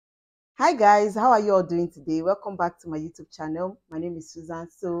Hi guys, how are you all doing today? Welcome back to my YouTube channel. My name is Susan.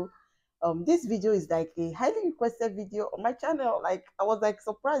 This video is like a highly requested video on my channel. Like I was like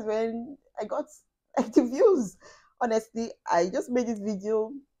surprised when I got like the views. Honestly, I just made this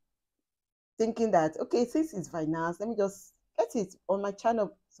video thinking that okay, since it's finance, let me just get it on my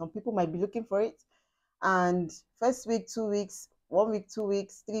channel. Some people might be looking for it. And first week, 2 weeks, 1 week, 2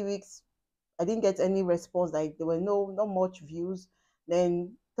 weeks, 3 weeks, I didn't get any response. Like there were not much views.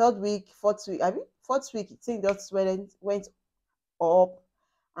 Then third week, fourth week, I mean fourth week, thing just went up,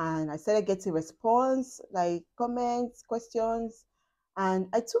 and I started getting response, like comments, questions, and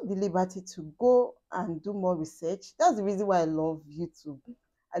I took the liberty to go and do more research. That's the reason why I love YouTube.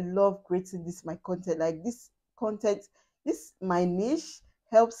 I love creating this my content. Like this content, this my niche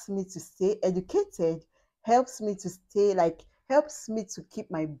helps me to stay educated, helps me to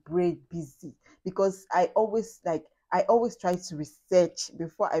keep my brain busy because I always try to research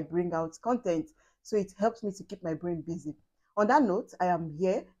before I bring out content. So it helps me to keep my brain busy. On that note, I am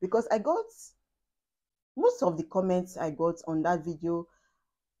here because I got most of the comments I got on that video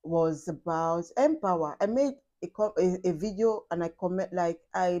was about Mpower. I made a video and I comment, like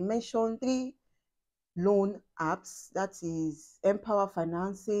I mentioned three loan apps, that is Mpower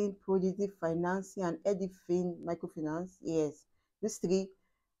Financing, Prodigy Financing, and Edifin Microfinance. Yes, these three.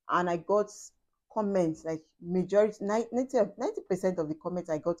 And I got comments, like majority 90% of the comments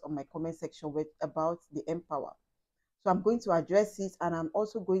I got on my comment section were about the Mpower. So I'm going to address it, and I'm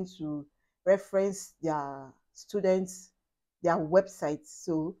also going to reference their students, their websites.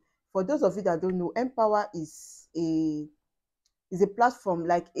 So for those of you that don't know, Mpower is a platform,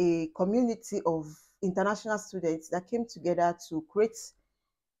 like a community of international students that came together to create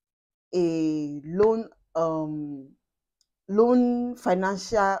a loan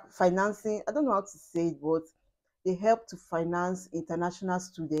financing. I don't know how to say it, but they help to finance international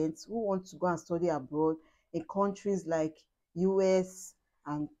students who want to go and study abroad in countries like US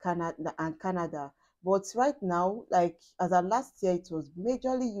and Canada. But right now, like as of last year, it was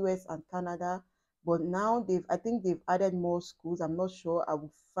majorly US and Canada. But now I think they've added more schools. I'm not sure. I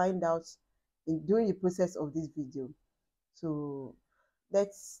will find out during the process of this video. So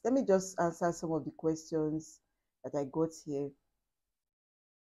let me just answer some of the questions that I got here.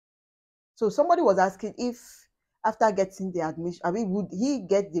 So somebody was asking if after getting the admission, I mean, would he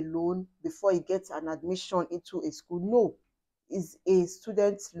get the loan before he gets an admission into a school? No, it's a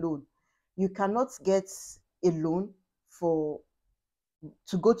student loan. You cannot get a loan for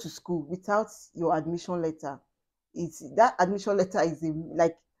to go to school without your admission letter. It's that admission letter is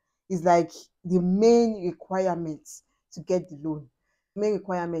like the main requirement to get the loan. Main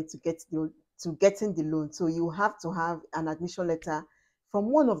requirement to getting the loan. So you have to have an admission letter from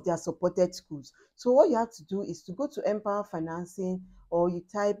one of their supported schools. So what you have to do is to go to Empower Financing, or you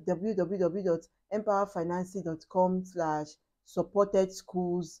type www.empowerfinancing.com/supported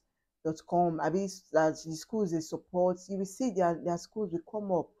schools.com. I mean, that the schools they support, you will see their schools will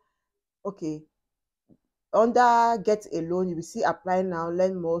come up. Okay, under get a loan, you will see apply now,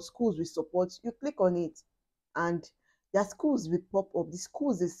 learn more, schools will support. You click on it, and their schools will pop up, the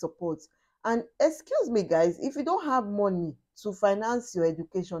schools they support. And excuse me guys, if you don't have money to finance your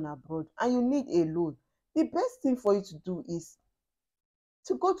education abroad and you need a loan, the best thing for you to do is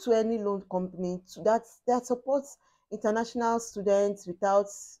to go to any loan company that supports international students without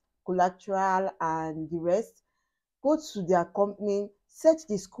collateral and the rest. Go to their company, search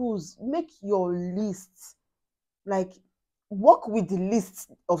the schools, make your list, like work with the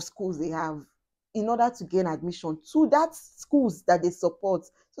list of schools they have in order to gain admission to that schools that they support,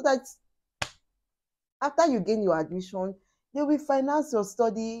 so that after you gain your admission, they will finance your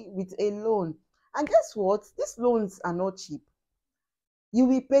study with a loan. And guess what, these loans are not cheap. You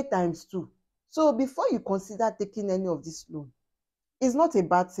will pay times two. So before you consider taking any of this loan, it's not a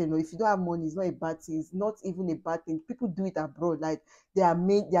bad thing. Or if you don't have money, it's not a bad thing. It's not even a bad thing. People do it abroad, like they are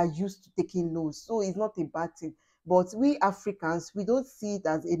used to taking loans, so it's not a bad thing. But we Africans, we don't see it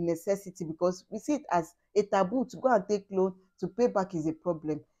as a necessity because we see it as a taboo. To go and take loan to pay back is a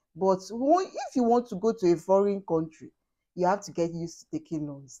problem. But if you want to go to a foreign country, you have to get used to taking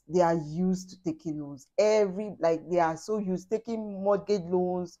loans. They are used to taking loans. They are so used to taking mortgage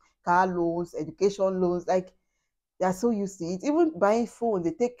loans, car loans, education loans. Like they are so used to it. Even buying phone,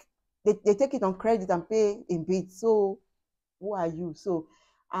 they take it on credit and pay in bits. So who are you? So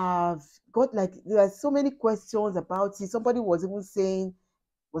I've got, like, there are so many questions about it. Somebody was even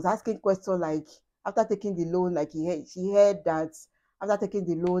was asking questions like, after taking the loan, like she heard that after taking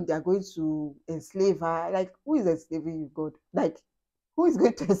the loan they are going to enslave her. Like, who is enslaving you, God? Like, who is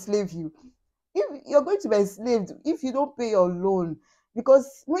going to enslave you? If you're going to be enslaved if you don't pay your loan,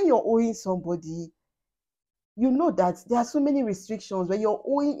 Because when you're owing somebody, you know that there are so many restrictions. When you're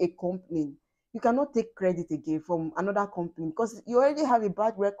owing a company, you cannot take credit again from another company because you already have a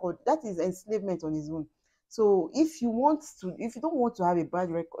bad record. That is enslavement on its own. So if you don't want to have a bad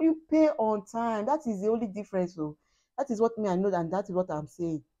record, you pay on time. That is the only difference. So that is what me I know, and that is what I'm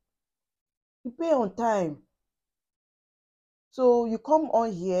saying. You pay on time. So you come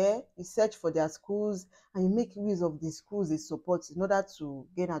on here, you search for their schools, and you make use of the schools they support in order to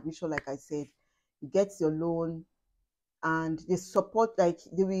gain admission. Like I said, you get your loan, and they support, like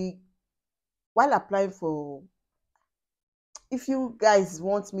they will, while applying for, if you guys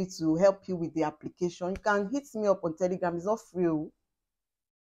want me to help you with the application, you can hit me up on Telegram. It's not free.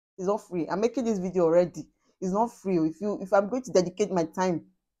 It's not free. I'm making this video already. It's not free. If I'm going to dedicate my time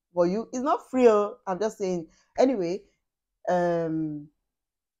for you, it's not free. I'm just saying. Anyway, um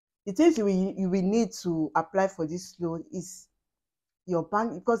the things you will need to apply for this loan is your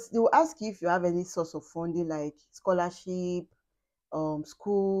bank, because they will ask you if you have any source of funding like scholarship,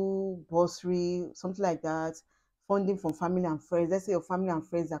 school bursary, something like that, funding from family and friends. Let's say your family and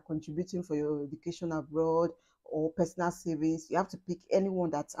friends are contributing for your education abroad, or personal savings. You have to pick anyone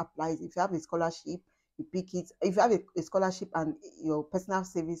that applies. If you have a scholarship, you pick it. If you have a scholarship and your personal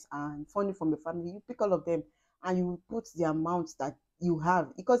savings and funding from your family, you pick all of them, and you put the amount that you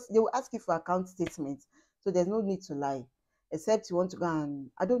have, because they will ask you for account statements. So there's no need to lie, except you want to go and,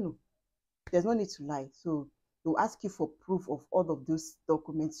 I don't know, there's no need to lie. So they'll ask you for proof of all of those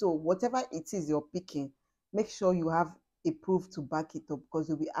documents. So whatever it is you're picking, make sure you have a proof to back it up, because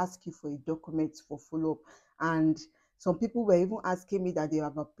they'll be asking for a document for follow-up. And some people were even asking me that they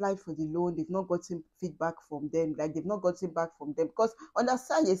have applied for the loan, they've not gotten feedback from them, like they've not gotten back from them, because on that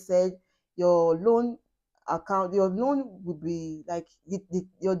side they said your loan your loan will be like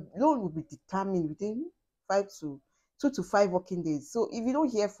your loan will be determined within 2 to 5 working days. So if you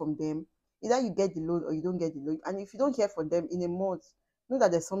don't hear from them, either you get the loan or you don't get the loan. And if you don't hear from them in a month, know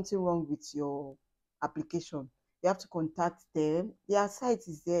that there's something wrong with your application. You have to contact them. Their site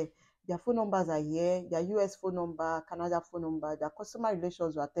is there. Their phone numbers are here. Their US phone number, Canada phone number. Their customer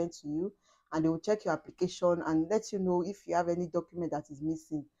relations will attend to you, and they will check your application and let you know if you have any document that is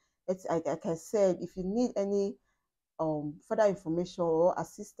missing. Like I said, if you need any further information or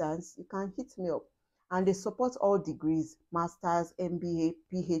assistance, you can hit me up. And they support all degrees: masters, MBA,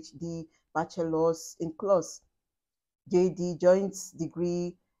 PhD, bachelor's in class, JD, joint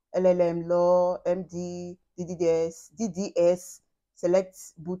degree, LLM, law, MD, DDS, select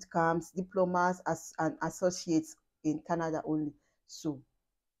boot camps, diplomas as and associates in Canada only. So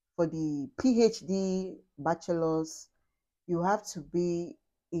for the PhD, bachelor's, you have to be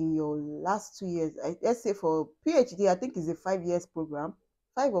in your last 2 years. Let's say for PhD, I think it's a 5 years program.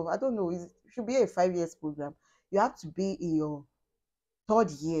 I don't know, it should be a 5 years program. You have to be in your third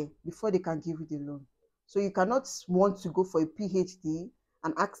year before they can give you the loan. So you cannot want to go for a PhD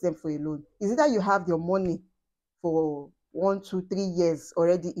and ask them for a loan. Is it that you have your money for 1, 2, 3 years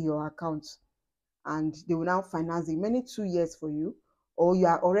already in your account, and they will now finance the remaining 2 years for you, or you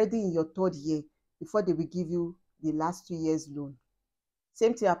are already in your third year before they will give you the last 2 years loan?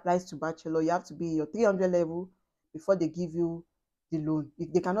 Same thing applies to bachelor. You have to be in your 300 level before they give you the loan.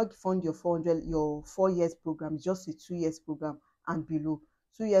 If they cannot fund your 4 years program, it's just a 2 years program and below.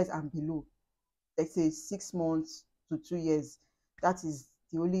 2 years and below, let's say 6 months to 2 years. That is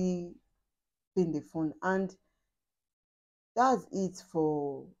the only thing they fund. And that's it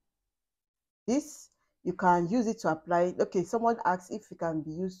for this. You can use it to apply. Okay, someone asks if it can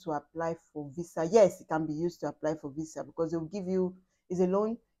be used to apply for visa. Yes, it can be used to apply for visa, because they'll give you, it's a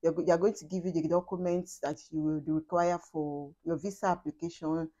loan. They're going to give you the documents that you will require for your visa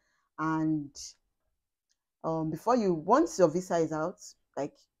application. And before you, once your visa is out,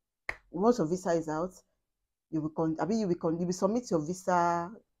 like once your visa is out, you will submit your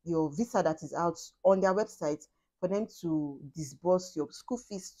visa that is out on their website for them to disburse your school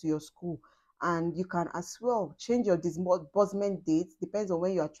fees to your school. And you can as well change your disbursement date, depends on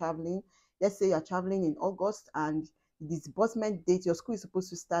when you are traveling. Let's say you are traveling in August, and the disbursement date, your school is supposed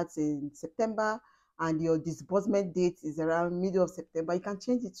to start in September, and your disbursement date is around middle of September. You can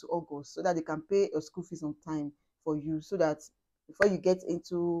change it to August so that they can pay your school fees on time for you, so that before you get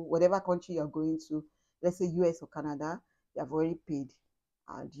into whatever country you're going to, let's say US or Canada, you have already paid,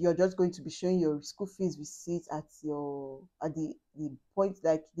 and you're just going to be showing your school fees receipt at the point,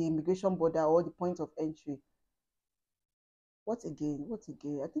 like the immigration border or the point of entry. What again?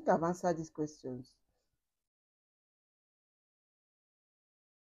 I think I've answered these questions.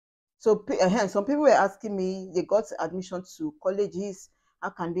 So some people were asking me, they got admission to colleges.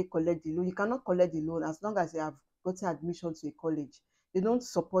 How can they collect the loan? You cannot collect the loan as long as they have gotten admission to a college. They don't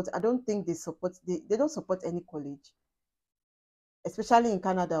support. I don't think they support. They don't support any college, especially in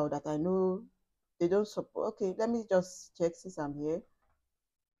Canada, that I know. They don't support. Okay, let me just check since I'm here.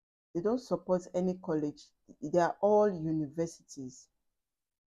 They don't support any college. They are all universities.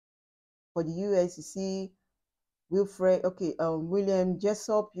 For the US, you see Wilfred, okay, William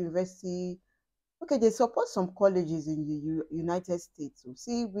Jessup University. Okay, they support some colleges in the United States. So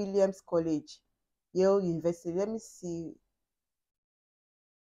see Williams College, Yale University. Let me see.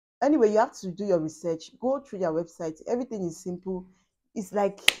 Anyway, you have to do your research. Go through their website. Everything is simple. It's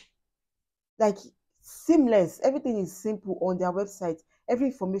like seamless. Everything is simple on their website. Every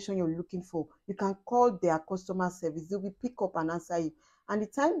information you're looking for, you can call their customer service. They will pick up and answer you. And the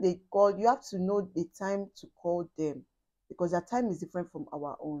time they call, you have to know the time to call them, because their time is different from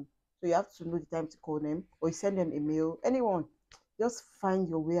our own. So you have to know the time to call them, or you send them a mail. Anyone, just find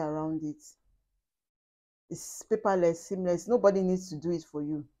your way around it. It's paperless, seamless. Nobody needs to do it for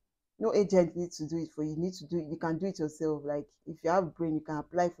you. No agent needs to do it for you. You need to do it. You can do it yourself. Like if you have brain, you can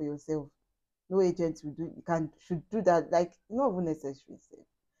apply for yourself. No agent will do. You can should do that. Like not even necessary.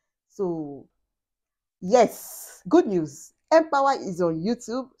 So yes, good news. Mpower is on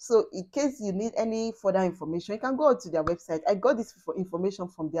YouTube. So in case you need any further information, you can go to their website. I got this information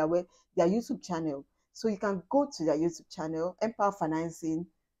from their YouTube channel. So you can go to their YouTube channel, Mpower Financing.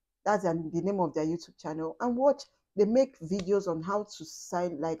 That's the name of their YouTube channel, and watch. They make videos on how to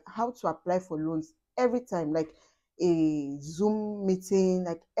sign, like how to apply for loans every time, like a Zoom meeting,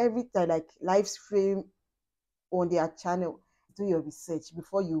 like every time, like live stream on their channel. Do your research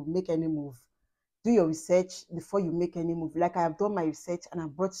before you make any move. Do your research before you make any move. Like I have done my research and I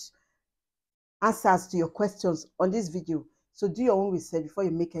brought answers to your questions on this video. So do your own research before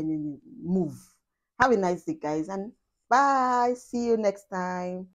you make any move. Have a nice day, guys, and bye. See you next time.